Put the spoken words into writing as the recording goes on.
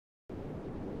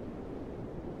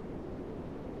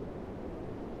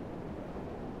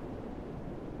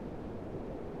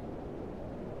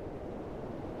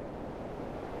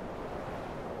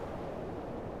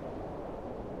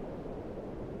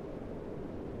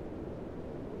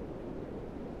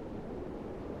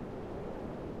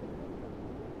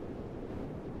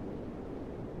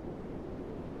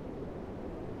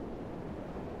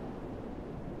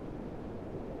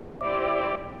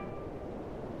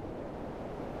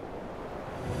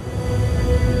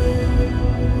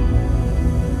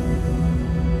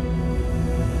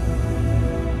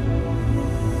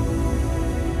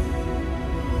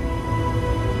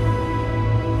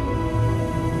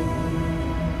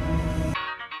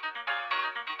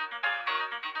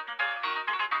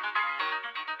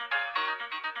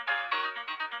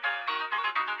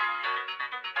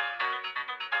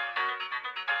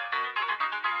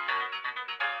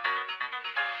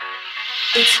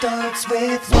It starts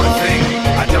with one thing,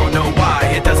 I don't know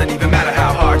why. It doesn't even matter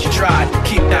how hard you try.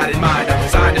 Keep that in mind. I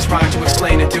designed this rhyme to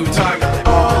explain in due time.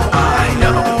 All I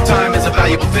know, time is a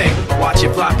valuable thing. Watch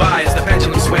it fly by as the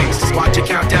pendulum swings. Watch it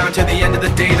count down to the end of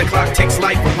the day. The clock takes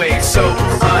life away. So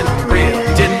unreal,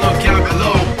 didn't look out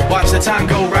below. Watch the time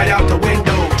go right out the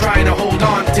window. Trying to hold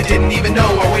on to didn't even know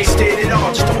I wasted it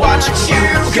all just to watch you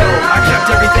go. I kept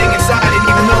everything inside, and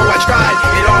even though I tried,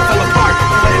 it all fell apart.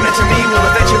 What it meant to me will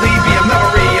eventually be a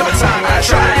memory of a time when I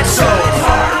tried so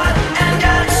hard and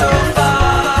got so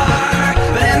far,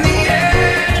 but in the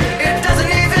end, it doesn't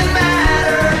even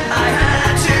matter. I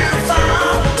had to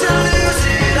fall to lose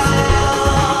it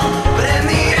all, but in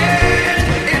the end,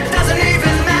 it doesn't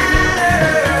even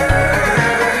matter.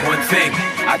 One thing,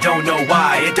 I don't know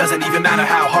why. It doesn't even matter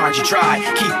how hard you try.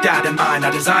 Keep that in mind.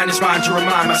 I designed this rhyme to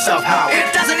remind myself how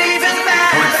it doesn't even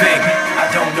matter. One thing, I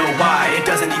don't know why. It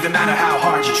doesn't even matter how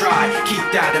hard you try.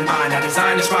 Keep that in mind. I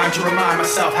designed this rhyme to remind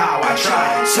myself how I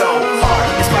tried so hard.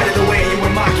 In spite of the way you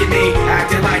were mocking me,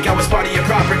 acting like I was part of your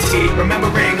property,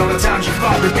 remembering all the times you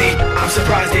fought with me, I'm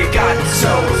surprised it got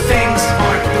so. Things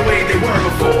aren't the way they were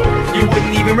before. You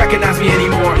wouldn't even recognize me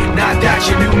anymore. Not that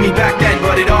you knew me back then,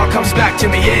 but it all comes back to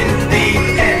me in the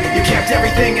end. You kept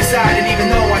everything inside, and even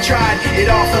though I tried, it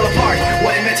all fell apart.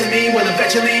 What it meant to me will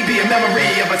eventually be a memory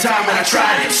of a time when I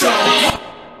tried so